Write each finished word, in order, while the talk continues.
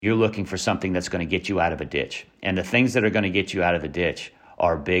You're looking for something that's going to get you out of a ditch. And the things that are going to get you out of the ditch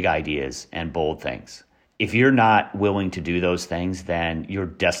are big ideas and bold things. If you're not willing to do those things, then you're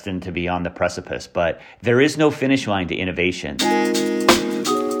destined to be on the precipice. But there is no finish line to innovation.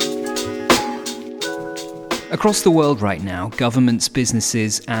 Across the world right now, governments,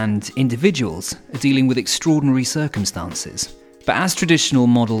 businesses, and individuals are dealing with extraordinary circumstances. But as traditional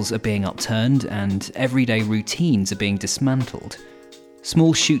models are being upturned and everyday routines are being dismantled,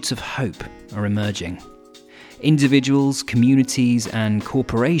 small shoots of hope are emerging. Individuals, communities, and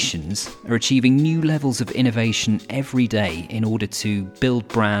corporations are achieving new levels of innovation every day in order to build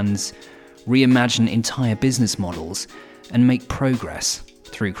brands, reimagine entire business models, and make progress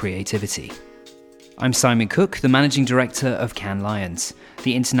through creativity. I'm Simon Cook, the Managing Director of Cannes Lions,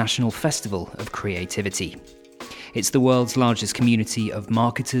 the International Festival of Creativity. It's the world's largest community of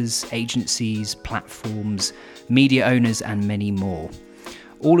marketers, agencies, platforms, media owners, and many more.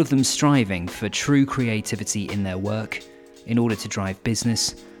 All of them striving for true creativity in their work in order to drive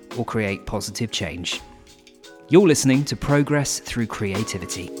business or create positive change. You're listening to Progress Through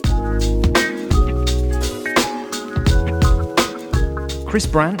Creativity. Chris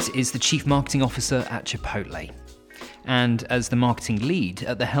Brandt is the Chief Marketing Officer at Chipotle. And as the marketing lead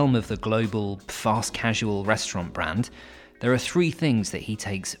at the helm of the global fast casual restaurant brand, there are three things that he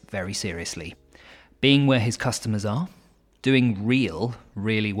takes very seriously. Being where his customers are, doing real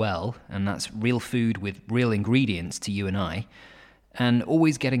really well, and that's real food with real ingredients to you and I, and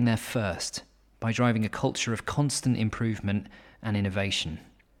always getting there first by driving a culture of constant improvement and innovation.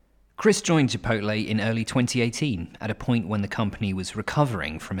 Chris joined Chipotle in early 2018 at a point when the company was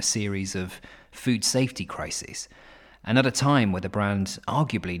recovering from a series of food safety crises, and at a time where the brand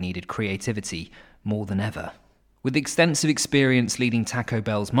arguably needed creativity more than ever. With extensive experience leading Taco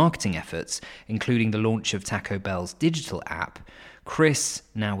Bell's marketing efforts, including the launch of Taco Bell's digital app, Chris,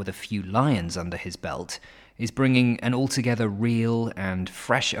 now with a few lions under his belt, is bringing an altogether real and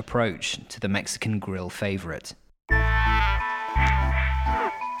fresh approach to the Mexican grill favorite.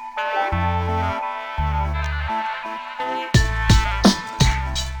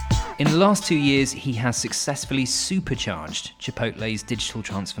 In the last 2 years, he has successfully supercharged Chipotle's digital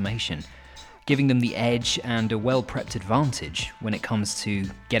transformation, giving them the edge and a well-prepped advantage when it comes to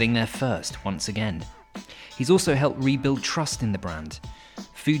getting there first once again. He's also helped rebuild trust in the brand.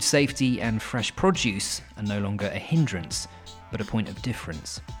 Food safety and fresh produce are no longer a hindrance, but a point of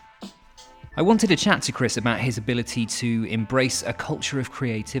difference. I wanted to chat to Chris about his ability to embrace a culture of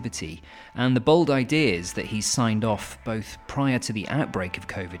creativity and the bold ideas that he's signed off both prior to the outbreak of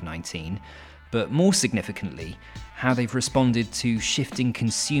COVID-19, but more significantly, how they've responded to shifting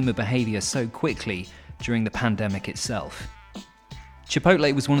consumer behaviour so quickly during the pandemic itself.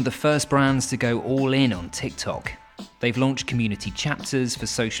 Chipotle was one of the first brands to go all in on TikTok. They've launched community chapters for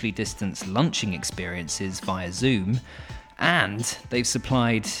socially distanced lunching experiences via Zoom, and they've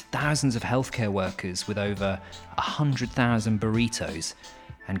supplied thousands of healthcare workers with over 100,000 burritos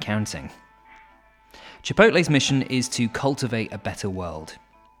and counting. Chipotle's mission is to cultivate a better world.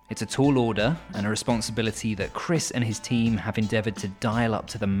 It's a tall order and a responsibility that Chris and his team have endeavoured to dial up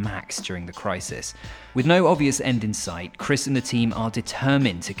to the max during the crisis. With no obvious end in sight, Chris and the team are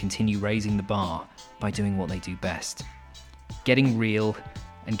determined to continue raising the bar by doing what they do best. Getting real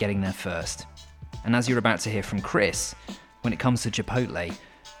and getting there first. And as you're about to hear from Chris, when it comes to Chipotle,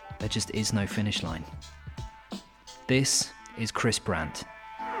 there just is no finish line. This is Chris Brandt.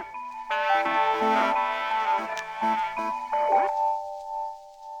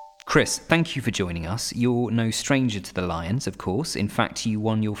 Chris, thank you for joining us. You're no stranger to the Lions, of course. In fact, you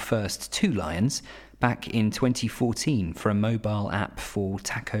won your first 2 Lions back in 2014 for a mobile app for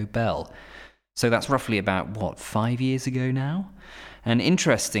Taco Bell. So that's roughly about, 5 years ago now? And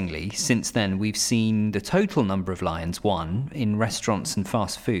interestingly, since then, we've seen the total number of Lions won in restaurants and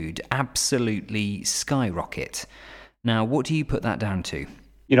fast food absolutely skyrocket. Now, what do you put that down to?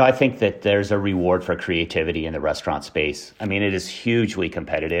 I think that there's a reward for creativity in the restaurant space. I mean, it is hugely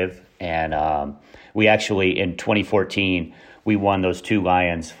competitive. And we actually, in 2014, we won those 2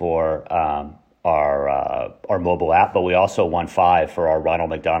 Lions for our mobile app, but we also won 5 for our Ronald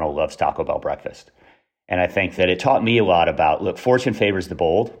McDonald Loves Taco Bell breakfast. And I think that it taught me a lot about, look, fortune favors the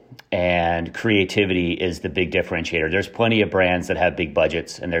bold, and creativity is the big differentiator. There's plenty of brands that have big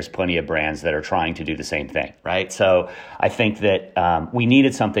budgets, and there's plenty of brands that are trying to do the same thing, right? So I think that we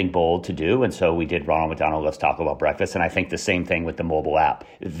needed something bold to do, and so we did Ronald McDonald Loves Taco Bell breakfast, and I think the same thing with the mobile app.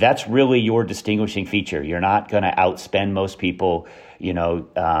 That's really your distinguishing feature. You're not going to outspend most people.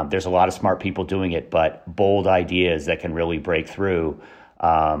 There's a lot of smart people doing it, but bold ideas that can really break through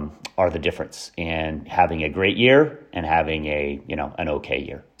are the difference in having a great year and having an okay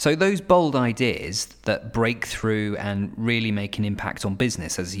year. So those bold ideas that break through and really make an impact on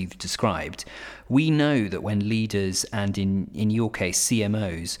business, as you've described, we know that when leaders and in your case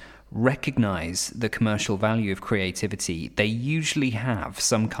CMOs recognize the commercial value of creativity, they usually have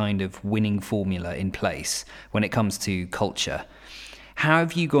some kind of winning formula in place when it comes to culture. How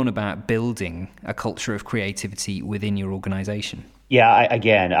have you gone about building a culture of creativity within your organization? Yeah,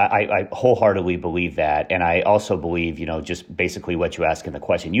 I wholeheartedly believe that. And I also believe, just basically what you ask in the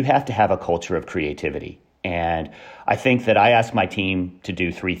question, you have to have a culture of creativity. And I think that I asked my team to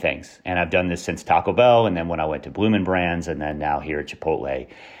do three things. And I've done this since Taco Bell, and then when I went to Bloomin' Brands, and then now here at Chipotle.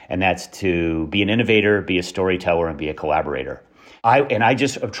 And that's to be an innovator, be a storyteller, and be a collaborator. I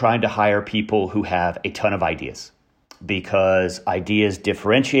just am trying to hire people who have a ton of ideas, because ideas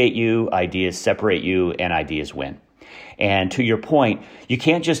differentiate you, ideas separate you, and ideas win. And to your point, you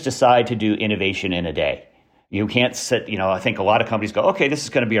can't just decide to do innovation in a day. You can't sit, I think a lot of companies go, okay, this is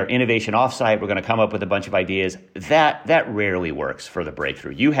going to be our innovation offsite. We're going to come up with a bunch of ideas. That rarely works for the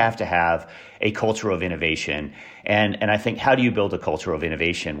breakthrough. You have to have a culture of innovation. And I think, how do you build a culture of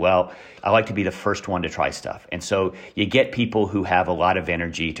innovation? Well, I like to be the first one to try stuff. And so you get people who have a lot of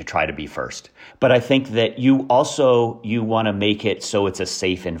energy to try to be first. But I think that you want to make it so it's a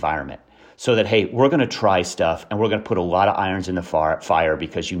safe environment. So that, hey, we're going to try stuff and we're going to put a lot of irons in the fire,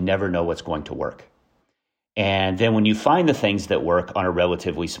 because you never know what's going to work. And then when you find the things that work on a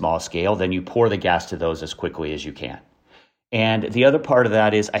relatively small scale, then you pour the gas to those as quickly as you can. And the other part of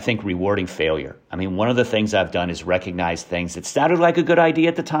that is, I think, rewarding failure. I mean, one of the things I've done is recognize things that sounded like a good idea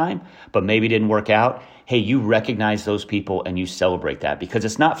at the time, but maybe didn't work out. Hey, you recognize those people and you celebrate that, because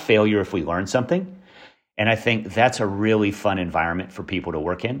it's not failure if we learn something. And I think that's a really fun environment for people to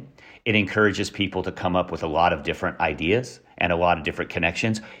work in. It encourages people to come up with a lot of different ideas and a lot of different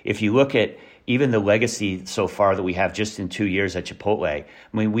connections. If you look at even the legacy so far that we have just in 2 years at Chipotle, I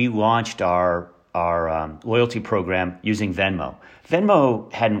mean, we launched our loyalty program using Venmo.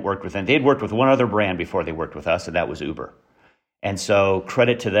 Venmo hadn't worked with them. They had worked with one other brand before they worked with us, and that was Uber. And so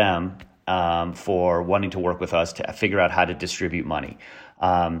credit to them for wanting to work with us to figure out how to distribute money.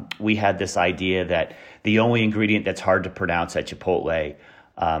 We had this idea that the only ingredient that's hard to pronounce at Chipotle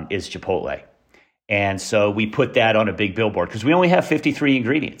is Chipotle. And so we put that on a big billboard, because we only have 53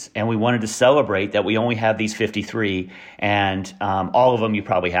 ingredients, and we wanted to celebrate that we only have these 53, and all of them you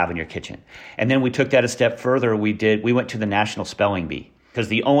probably have in your kitchen. And then we took that a step further. We went to the National Spelling Bee, because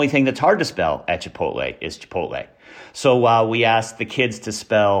the only thing that's hard to spell at Chipotle is Chipotle. So while we asked the kids to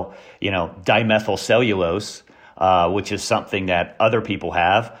spell, dimethylcellulose, which is something that other people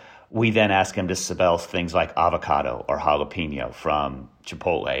have, we then asked them to spell things like avocado or jalapeno from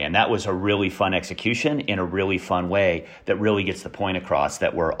Chipotle. And that was a really fun execution in a really fun way that really gets the point across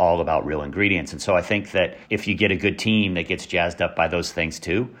that we're all about real ingredients. And so I think that if you get a good team that gets jazzed up by those things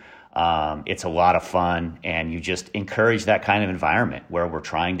too, it's a lot of fun, and you just encourage that kind of environment where we're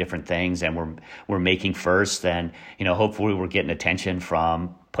trying different things and we're making first, and hopefully we're getting attention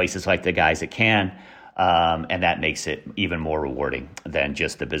from places like the Guys at Cannes. And that makes it even more rewarding than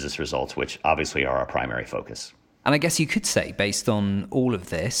just the business results, which obviously are our primary focus. And I guess you could say, based on all of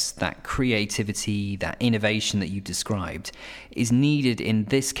this, that creativity, that innovation that you described is needed in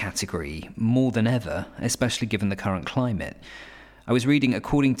this category more than ever, especially given the current climate. I was reading,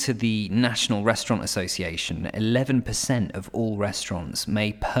 according to the National Restaurant Association, 11% of all restaurants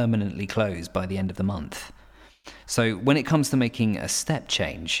may permanently close by the end of the month. So when it comes to making a step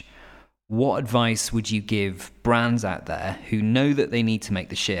change, what advice would you give brands out there who know that they need to make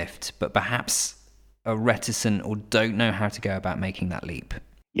the shift, but perhaps are reticent or don't know how to go about making that leap?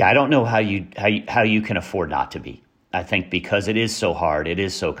 Yeah, I don't know how you can afford not to be. I think because it is so hard, it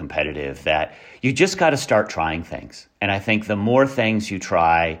is so competitive, that you just got to start trying things. And I think the more things you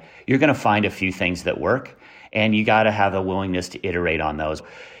try, you're going to find a few things that work, and you got to have a willingness to iterate on those.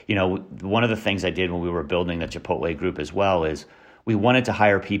 One of the things I did when we were building the Chipotle group as well is we wanted to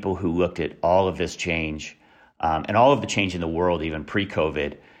hire people who looked at all of this change and all of the change in the world, even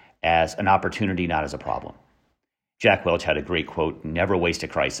pre-COVID, as an opportunity, not as a problem. Jack Welch had a great quote, "Never waste a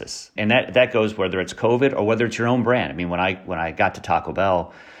crisis." And that goes whether it's COVID or whether it's your own brand. I mean, when I got to Taco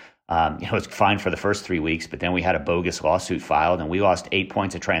Bell, it was fine for the first 3 weeks, but then we had a bogus lawsuit filed and we lost 8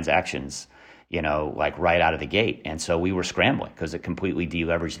 points of transactions, like right out of the gate. And so we were scrambling because it completely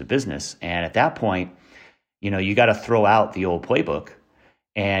deleveraged the business. And at that point, you got to throw out the old playbook,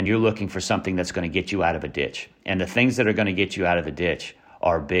 and you're looking for something that's going to get you out of a ditch. And the things that are going to get you out of the ditch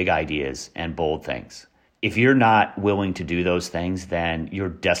are big ideas and bold things. if you're not willing to do those things, then you're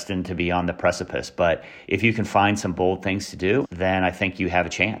destined to be on the precipice. But if you can find some bold things to do, then I think you have a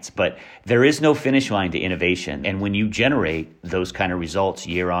chance. But there is no finish line to innovation. And when you generate those kind of results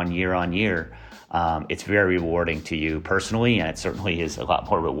year on year on year, it's very rewarding to you personally, and it certainly is a lot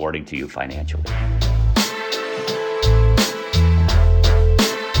more rewarding to you financially.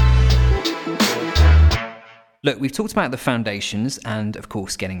 Look, we've talked about the foundations and, of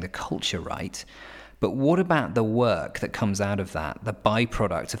course, getting the culture right. But what about the work that comes out of that, the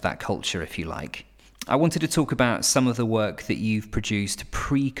byproduct of that culture, if you like? I wanted to talk about some of the work that you've produced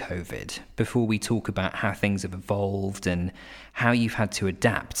pre-COVID before we talk about how things have evolved and how you've had to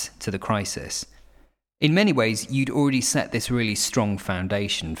adapt to the crisis. In many ways, you'd already set this really strong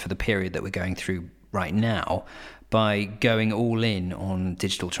foundation for the period that we're going through right now by going all in on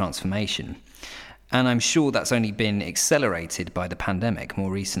digital transformation. And I'm sure that's only been accelerated by the pandemic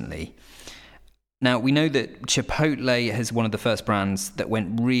more recently. Now, we know that Chipotle has one of the first brands that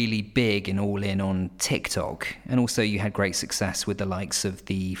went really big and all in on TikTok. And also you had great success with the likes of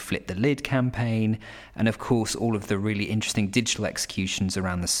the Flip the Lid campaign and, of course, all of the really interesting digital executions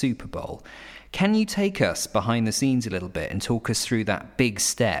around the Super Bowl. Can you take us behind the scenes a little bit and talk us through that big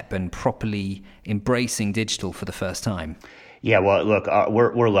step and properly embracing digital for the first time? Yeah, well, look,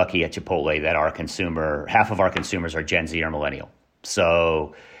 we're lucky at Chipotle that half of our consumers are Gen Z or millennial.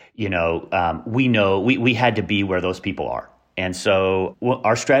 So, we know we had to be where those people are. And so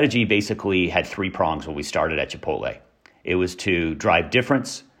our strategy basically had 3 prongs when we started at Chipotle. It was to drive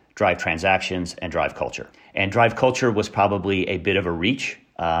difference, drive transactions, and drive culture. And drive culture was probably a bit of a reach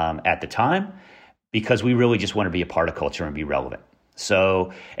at the time because we really just want to be a part of culture and be relevant.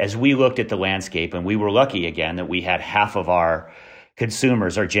 So as we looked at the landscape, and we were lucky again that we had half of our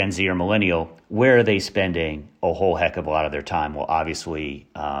consumers are Gen Z or millennial, where are they spending a whole heck of a lot of their time? Well, obviously,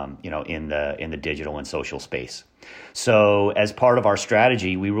 in the digital and social space. So as part of our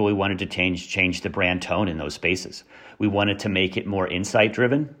strategy, we really wanted to change the brand tone in those spaces. We wanted to make it more insight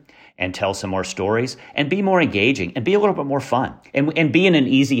driven and tell some more stories and be more engaging and be a little bit more fun and be in an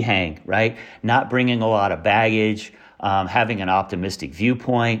easy hang, right? Not bringing a lot of baggage, having an optimistic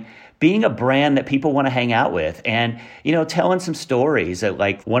viewpoint, being a brand that people want to hang out with and, telling some stories. That,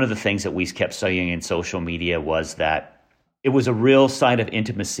 like, one of the things that we kept saying in social media was that it was a real sign of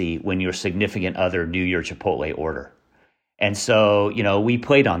intimacy when your significant other knew your Chipotle order. And so, we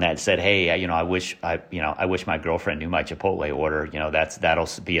played on that and said, hey, I wish my girlfriend knew my Chipotle order. That'll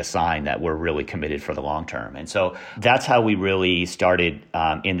be a sign that we're really committed for the long term. And so that's how we really started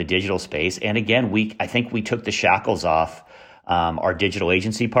in the digital space. And again, I think we took the shackles off our digital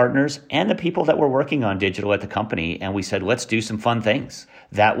agency partners and the people that were working on digital at the company. And we said, let's do some fun things.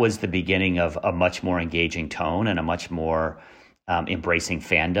 That was the beginning of a much more engaging tone and a much more embracing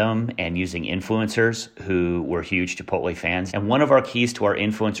fandom and using influencers who were huge Chipotle fans. And one of our keys to our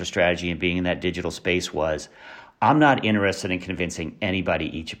influencer strategy and being in that digital space was, I'm not interested in convincing anybody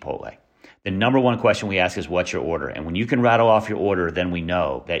to eat Chipotle. The number one question we ask is, what's your order? And when you can rattle off your order, then we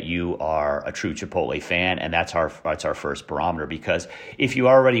know that you are a true Chipotle fan. And that's our first barometer, because if you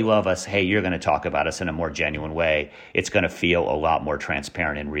already love us, hey, you're going to talk about us in a more genuine way. It's going to feel a lot more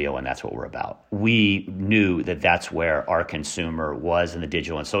transparent and real. And that's what we're about. We knew that that's where our consumer was in the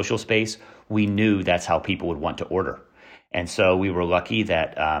digital and social space. We knew that's how people would want to order. And so we were lucky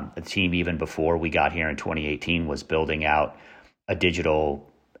that the team, even before we got here in 2018, was building out a digital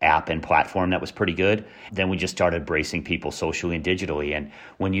app and platform that was pretty good. Then we just started bracing people socially and digitally. And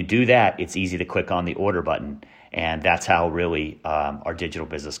when you do that, it's easy to click on the order button. And that's how really our digital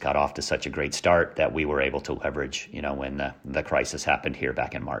business got off to such a great start that we were able to leverage, when the crisis happened here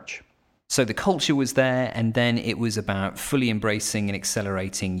back in March. So the culture was there, and then it was about fully embracing and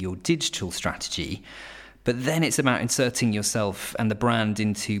accelerating your digital strategy. But then it's about inserting yourself and the brand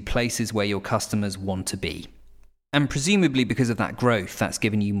into places where your customers want to be. And presumably because of that growth, that's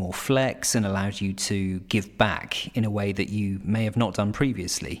given you more flex and allowed you to give back in a way that you may have not done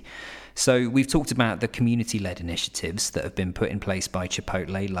previously. So we've talked about the community-led initiatives that have been put in place by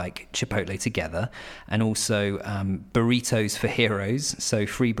Chipotle, like Chipotle Together, and also Burritos for Heroes, so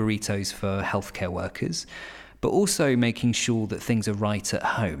free burritos for healthcare workers, but also making sure that things are right at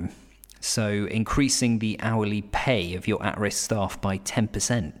home. So increasing the hourly pay of your at-risk staff by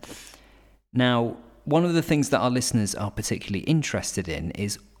 10%. Now, one of the things that our listeners are particularly interested in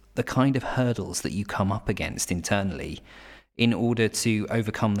is the kind of hurdles that you come up against internally in order to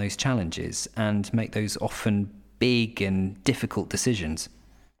overcome those challenges and make those often big and difficult decisions.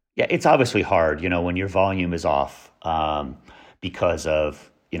 Yeah, it's obviously hard, when your volume is off because of,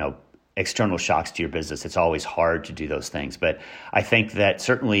 external shocks to your business, it's always hard to do those things. But I think that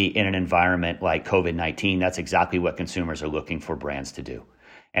certainly in an environment like COVID-19, that's exactly what consumers are looking for brands to do.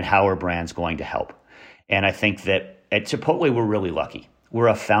 And how are brands going to help? And I think that at Chipotle, we're really lucky. We're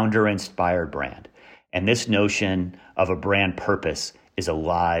a founder-inspired brand. And this notion of a brand purpose is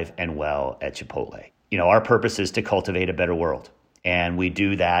alive and well at Chipotle. Our purpose is to cultivate a better world. And we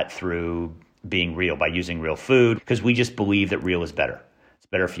do that through being real, by using real food, because we just believe that real is better. It's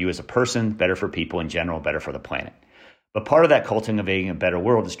better for you as a person, better for people in general, better for the planet. But part of that cultivating a better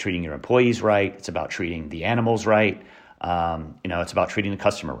world is treating your employees right. It's about treating the animals right. It's about treating the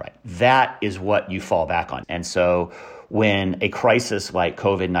customer right. That is what you fall back on. And so when a crisis like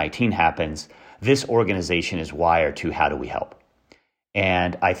COVID-19 happens, this organization is wired to how do we help?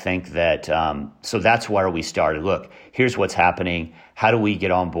 And I think that, so that's where we started. Look, here's what's happening. How do we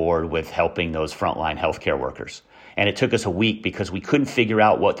get on board with helping those frontline healthcare workers? And it took us a week because we couldn't figure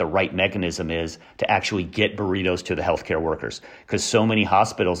out what the right mechanism is to actually get burritos to the healthcare workers. Because so many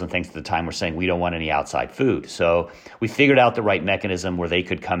hospitals and things at the time were saying, we don't want any outside food. So we figured out the right mechanism where they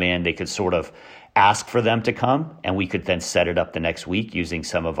could come in, they could sort of ask for them to come, and we could then set it up the next week using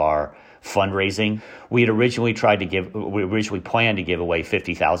some of our fundraising. We originally planned to give away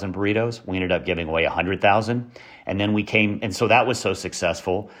 50,000 burritos. We ended up giving away 100,000. And then and so that was so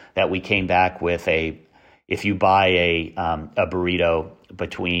successful that we came back with if you buy a burrito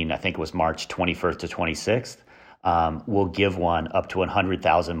between, I think it was March 21st to 26th, we'll give one up to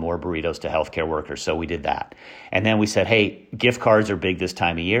 100,000 more burritos to healthcare workers. So we did that. And then we said, hey, gift cards are big this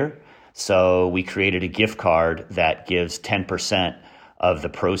time of year. So we created a gift card that gives 10% of the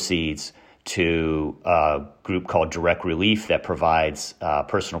proceeds to a group called Direct Relief that provides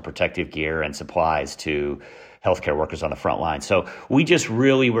personal protective gear and supplies to healthcare workers on the front line. So we just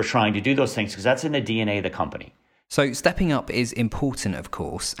really were trying to do those things because that's in the DNA of the company. So stepping up is important, of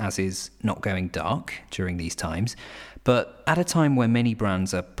course, as is not going dark during these times. But at a time where many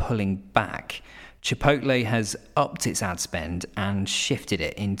brands are pulling back, Chipotle has upped its ad spend and shifted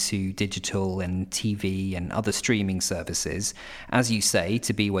it into digital and TV and other streaming services, as you say,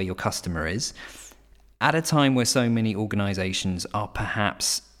 to be where your customer is. At a time where so many organizations are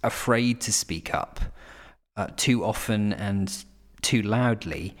perhaps afraid to speak up too often and too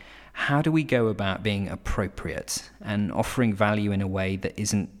loudly, how do we go about being appropriate and offering value in a way that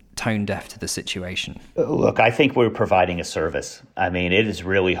isn't tone deaf to the situation? Look, I think we're providing a service. I mean, it is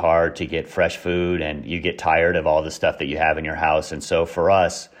really hard to get fresh food and you get tired of all the stuff that you have in your house. And so for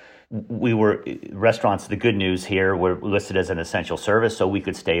us, restaurants, the good news here, we're listed as an essential service so we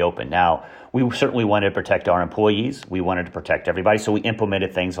could stay open. Now, we certainly wanted to protect our employees. We wanted to protect everybody. So we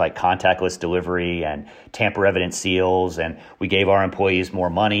implemented things like contactless delivery and tamper-evident seals, and we gave our employees more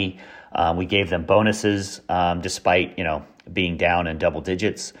money. We gave them bonuses despite, being down in double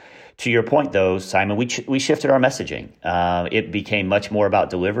digits. To your point, though, Simon, we shifted our messaging. It became much more about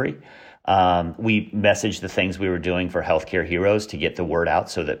delivery. We messaged the things we were doing for Healthcare Heroes to get the word out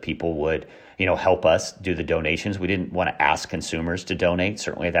so that people would, help us do the donations. We didn't want to ask consumers to donate,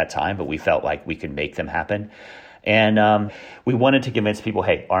 certainly at that time, but we felt like we could make them happen. And we wanted to convince people,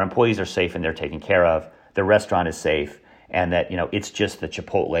 hey, our employees are safe and they're taken care of. The restaurant is safe, and that, it's just the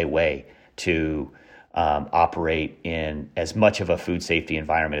Chipotle way to operate in as much of a food safety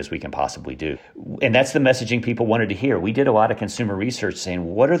environment as we can possibly do. And that's the messaging people wanted to hear. We did a lot of consumer research saying,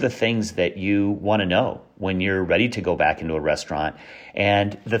 what are the things that you want to know when you're ready to go back into a restaurant?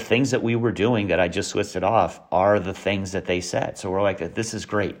 And the things that we were doing that I just listed off are the things that they said. So we're like, this is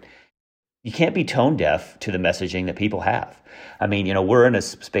great. You can't be tone deaf to the messaging that people have. I mean, we're in a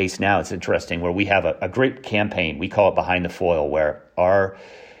space now, it's interesting, where we have a great campaign. We call it Behind the Foil, where our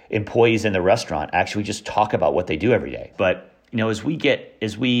employees in the restaurant actually just talk about what they do every day. But, as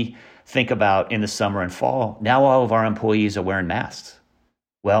we think about in the summer and fall, now all of our employees are wearing masks.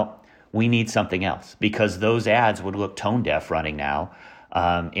 Well, we need something else because those ads would look tone deaf running now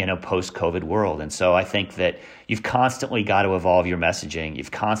in a post-COVID world. And so I think that you've constantly got to evolve your messaging.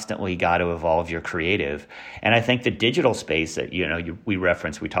 You've constantly got to evolve your creative. And I think the digital space that,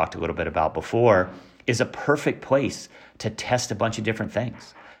 we talked a little bit about before, is a perfect place to test a bunch of different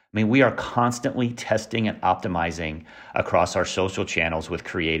things. I mean, we are constantly testing and optimizing across our social channels with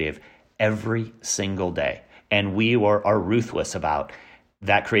creative every single day. And we are ruthless about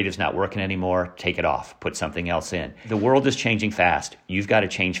that creative's not working anymore, take it off, put something else in. The world is changing fast. You've got to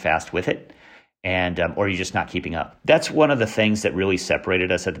change fast with it, and or you're just not keeping up. That's one of the things that really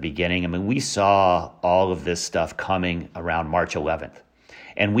separated us at the beginning. I mean, we saw all of this stuff coming around March 11th,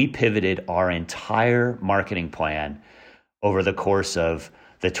 and we pivoted our entire marketing plan over the course of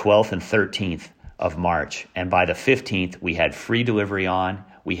the 12th and 13th of March. And by the 15th, we had free delivery on.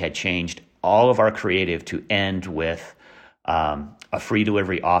 we had changed all of our creative to end with a free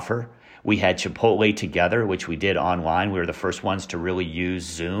delivery offer. We had Chipotle Together, which we did online. We were the first ones to really use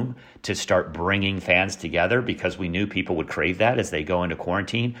Zoom to start bringing fans together because we knew people would crave that as they go into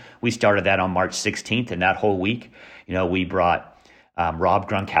quarantine. We started that on March 16th, and that whole week, we brought Rob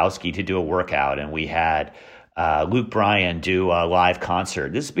Gronkowski to do a workout, and we had Luke Bryan do a live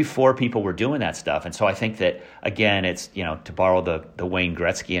concert. This is before people were doing that stuff. And so I think that, again, it's, to borrow the Wayne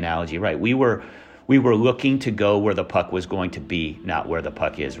Gretzky analogy, right? We were looking to go where the puck was going to be, not where the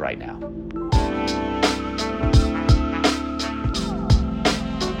puck is right now.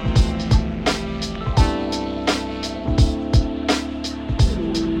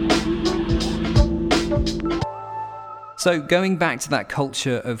 So going back to that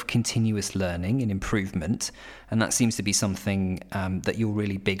culture of continuous learning and improvement, and that seems to be something that you're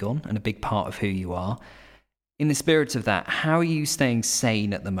really big on and a big part of who you are. In the spirit of that, how are you staying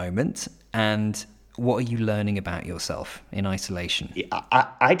sane at the moment, and what are you learning about yourself in isolation?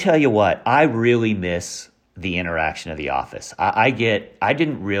 I tell you what, I really miss the interaction of the office. I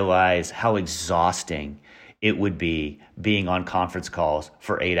didn't realize how exhausting it would be being on conference calls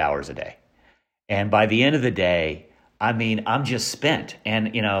for 8 hours a day. And by the end of the day, I'm just spent.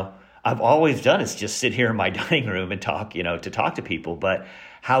 And, I've always done is just sit here in my dining room and talk, to talk to people. But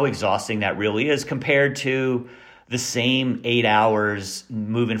how exhausting that really is compared to the same 8 hours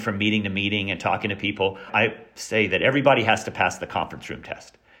moving from meeting to meeting and talking to people. I say that everybody has to pass the conference room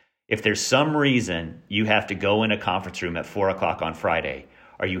test. If there's some reason you have to go in a conference room at 4:00 on Friday,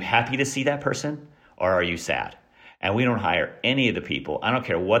 are you happy to see that person or are you sad? And we don't hire any of the people, I don't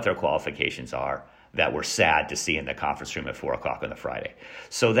care what their qualifications are, that we're sad to see in the conference room at 4:00 on the Friday.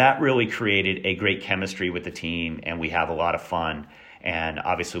 So that really created a great chemistry with the team, and we have a lot of fun, and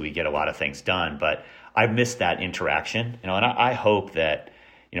obviously we get a lot of things done, but I've missed that interaction, and I hope that,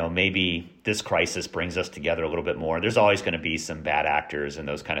 maybe this crisis brings us together a little bit more. There's always going to be some bad actors and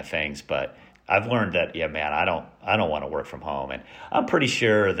those kind of things, but I've learned that, I don't want to work from home, and I'm pretty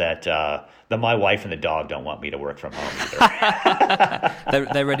sure that my wife and the dog don't want me to work from home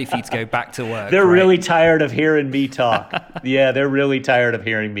either. They're ready for you to go back to work. They're really tired of hearing me talk. Yeah, they're really tired of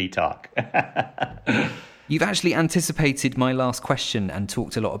hearing me talk. You've actually anticipated my last question and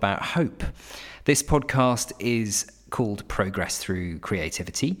talked a lot about hope. This podcast is called Progress Through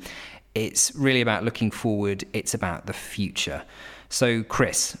Creativity. It's really about looking forward. It's about the future. So,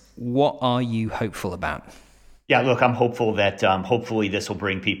 Chris, what are you hopeful about? Yeah, look, I'm hopeful that hopefully this will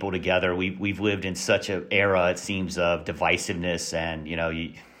bring people together. We've lived in such an era, it seems, of divisiveness, and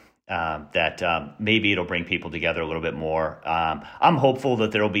that maybe it'll bring people together a little bit more. I'm hopeful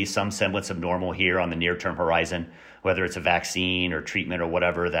that there will be some semblance of normal here on the near-term horizon, whether it's a vaccine or treatment or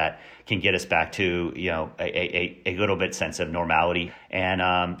whatever that can get us back to a little bit sense of normality. And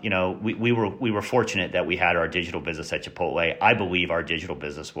we were fortunate that we had our digital business at Chipotle. I believe our digital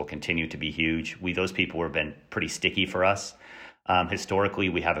business will continue to be huge. Those people have been pretty sticky for us. Historically,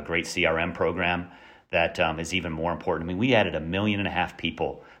 we have a great CRM program that is even more important. We added 1.5 million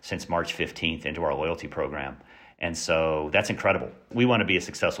people since March 15th into our loyalty program. And so that's incredible. We want to be a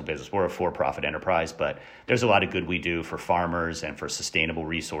successful business. We're a for-profit enterprise, but there's a lot of good we do for farmers and for sustainable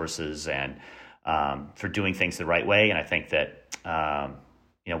resources and for doing things the right way. And I think that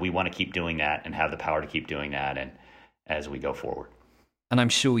we want to keep doing that and have the power to keep doing that and as we go forward. And I'm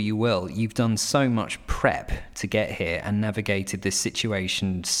sure you will. You've done so much prep to get here and navigated this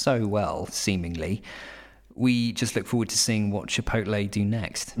situation so well, seemingly. We just look forward to seeing what Chipotle do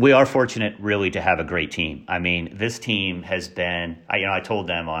next. We are fortunate really to have a great team. This team has been, I told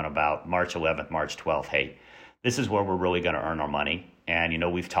them on about March 11th, March 12th, hey, this is where we're really going to earn our money. And,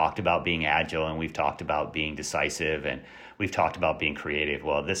 we've talked about being agile and we've talked about being decisive and we've talked about being creative.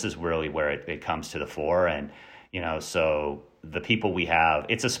 Well, this is really where it comes to the fore. And, so the people we have,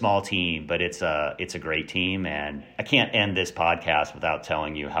 it's a small team, but it's a great team. And I can't end this podcast without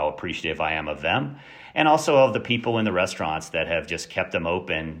telling you how appreciative I am of them. And also of the people in the restaurants that have just kept them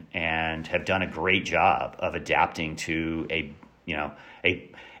open and have done a great job of adapting to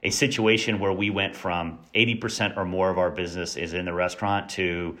a situation where we went from 80% or more of our business is in the restaurant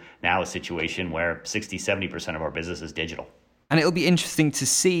to now a situation where 60-70% of our business is digital. And it'll be interesting to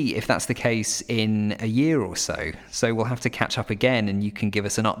see if that's the case in a year or so. So we'll have to catch up again and you can give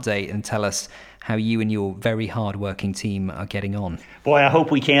us an update and tell us how you and your very hard-working team are getting on. Boy, I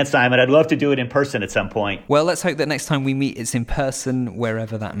hope we can, Simon. I'd love to do it in person at some point. Well, let's hope that next time we meet, it's in person,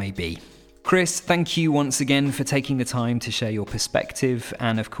 wherever that may be. Chris, thank you once again for taking the time to share your perspective.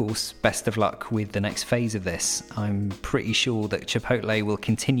 And of course, best of luck with the next phase of this. I'm pretty sure that Chipotle will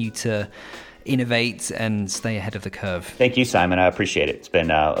continue to innovate and stay ahead of the curve. Thank you, Simon. I appreciate it. It's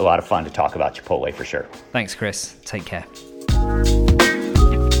been a lot of fun to talk about Chipotle for sure. Thanks, Chris. Take care.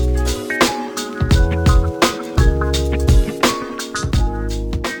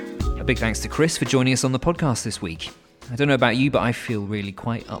 A big thanks to Chris for joining us on the podcast this week. I don't know about you, but I feel really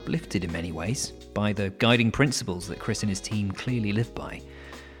quite uplifted in many ways by the guiding principles that Chris and his team clearly live by,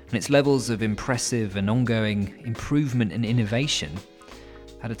 and its levels of impressive and ongoing improvement and innovation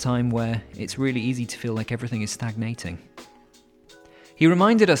at a time where it's really easy to feel like everything is stagnating. He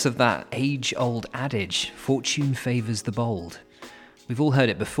reminded us of that age-old adage, fortune favours the bold. We've all heard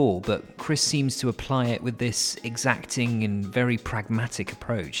it before, but Chris seems to apply it with this exacting and very pragmatic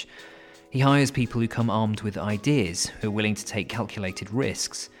approach. He hires people who come armed with ideas, who are willing to take calculated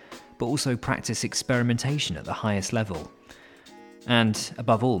risks, but also practice experimentation at the highest level. And,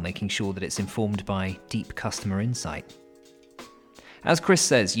 above all, making sure that it's informed by deep customer insight. As Chris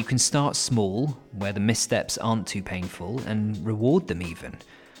says, you can start small, where the missteps aren't too painful, and reward them even.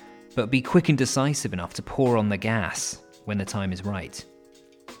 But be quick and decisive enough to pour on the gas when the time is right.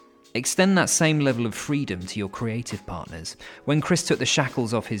 Extend that same level of freedom to your creative partners. When Chris took the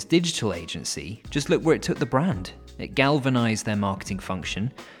shackles off his digital agency, just look where it took the brand. It galvanized their marketing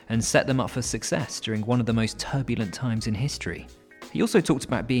function and set them up for success during one of the most turbulent times in history. He also talked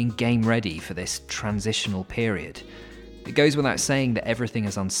about being game ready for this transitional period. It goes without saying that everything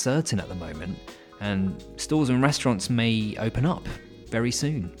is uncertain at the moment, and stores and restaurants may open up very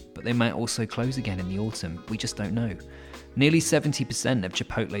soon, but they might also close again in the autumn. We just don't know. Nearly 70% of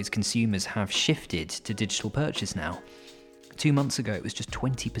Chipotle's consumers have shifted to digital purchase now. 2 months ago, it was just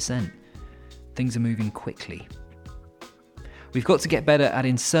 20%. Things are moving quickly. We've got to get better at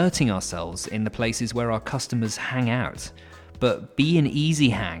inserting ourselves in the places where our customers hang out, but be an easy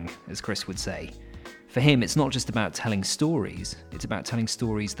hang, as Chris would say. For him, it's not just about telling stories, it's about telling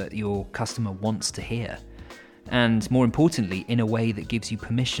stories that your customer wants to hear. And more importantly, in a way that gives you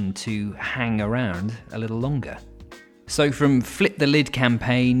permission to hang around a little longer. So from Flip the Lid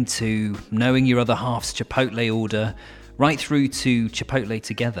campaign to knowing your other half's Chipotle order, right through to Chipotle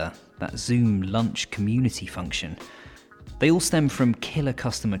Together, that Zoom lunch community function, they all stem from killer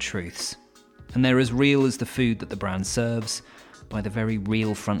customer truths. And they're as real as the food that the brand serves by the very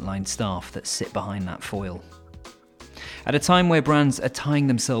real frontline staff that sit behind that foil. At a time where brands are tying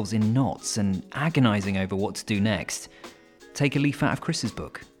themselves in knots and agonizing over what to do next, take a leaf out of Chris's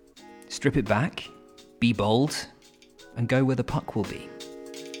book. Strip it back, be bold, and go where the puck will be.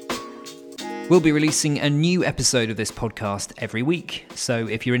 We'll be releasing a new episode of this podcast every week, so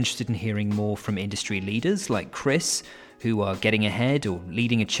if you're interested in hearing more from industry leaders like Chris, who are getting ahead or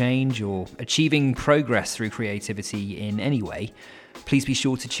leading a change or achieving progress through creativity in any way, please be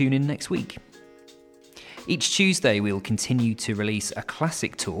sure to tune in next week. Each Tuesday, we'll continue to release a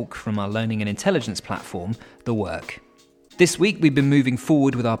classic talk from our learning and intelligence platform, The Work. This week, we've been moving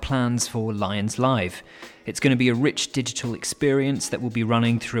forward with our plans for Lions Live. It's going to be a rich digital experience that will be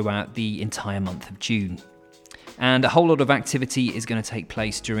running throughout the entire month of June. And a whole lot of activity is going to take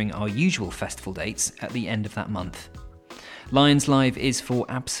place during our usual festival dates at the end of that month. Lions Live is for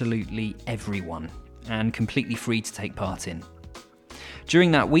absolutely everyone and completely free to take part in.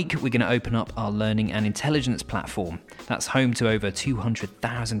 During that week, we're going to open up our learning and intelligence platform. That's home to over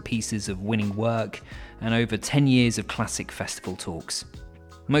 200,000 pieces of winning work and over 10 years of classic festival talks.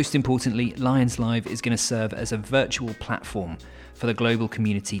 Most importantly, Lions Live is going to serve as a virtual platform for the global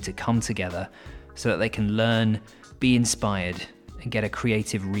community to come together so that they can learn, be inspired, and get a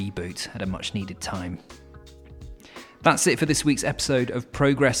creative reboot at a much needed time. That's it for this week's episode of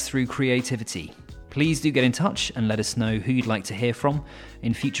Progress Through Creativity. Please do get in touch and let us know who you'd like to hear from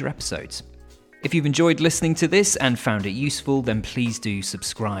in future episodes. If you've enjoyed listening to this and found it useful, then please do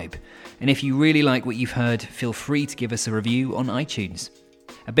subscribe. And if you really like what you've heard, feel free to give us a review on iTunes.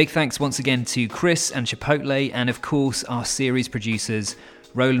 A big thanks once again to Chris and Chipotle, and of course our series producers,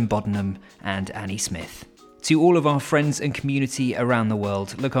 Roland Bodenham and Annie Smith. To all of our friends and community around the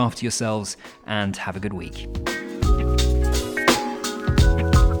world, look after yourselves and have a good week.